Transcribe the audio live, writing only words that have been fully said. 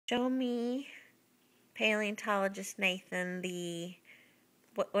Show me, Paleontologist Nathan, the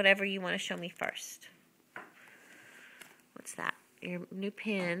whatever you want to show me first. What's that? Your new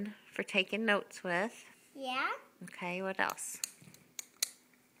pen for taking notes with. Yeah. Okay, what else?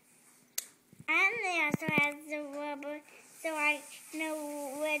 And they also has the rubber so I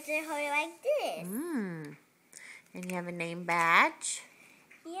know where to hold it like this. And you have a name badge.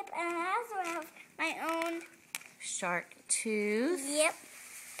 Yep, and I also have my own Shark tooth. Yep.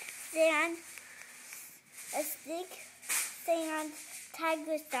 And a stick sand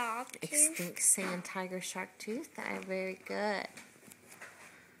tiger shark tooth. Extinct sand tiger shark tooth. That are very good.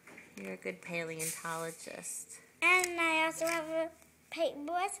 You're a good paleontologist. And I also have a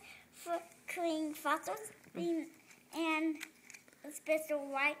paintbrush for cleaning fossils and a special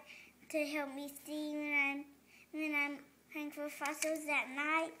light to help me see when I'm hunting for fossils at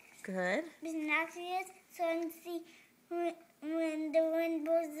night. Good. Binoculars so I can see when the wind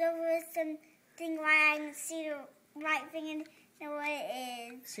blows over something why I can see the right thing and know what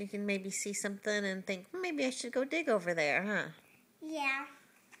it is. So you can maybe see something and think, maybe I should go dig over there, huh? Yeah.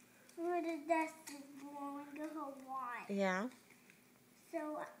 Where the dust is blowing a whole lot. Yeah.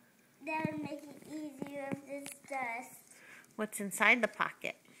 So that would make it easier if this dust. What's inside the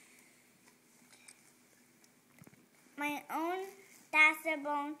pocket? My own dinosaur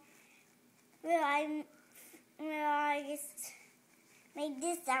bone where I just made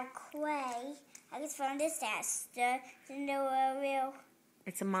this out of clay. I just found this at to know a real.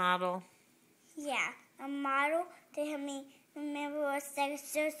 It's a model. Yeah, a model to help me remember what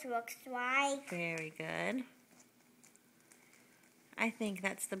Stegosaurus looks like. Very good. I think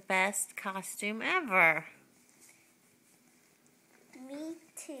that's the best costume ever. Me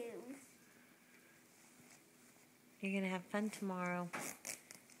too. You're going to have fun tomorrow.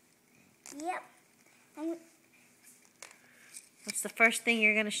 Yep. What's the first thing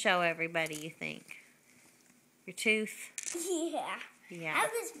you're going to show everybody, you think? Your tooth? Yeah. Yeah. I'll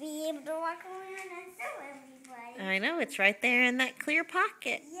just be able to walk around and show everybody. I know, it's right there in that clear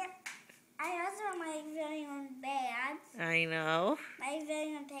pocket. Yep. I also have my very own badge. I know. My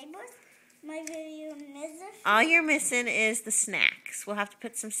very own papers. My very own scissors. All you're missing is the snacks. We'll have to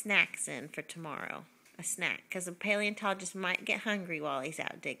put some snacks in for tomorrow. A snack, because a paleontologist might get hungry while he's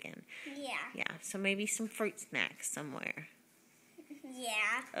out digging. Yeah. Yeah, so maybe some fruit snacks somewhere.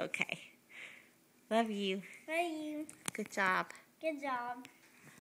 Yeah. Okay. Love you. Love you. Good job. Good job.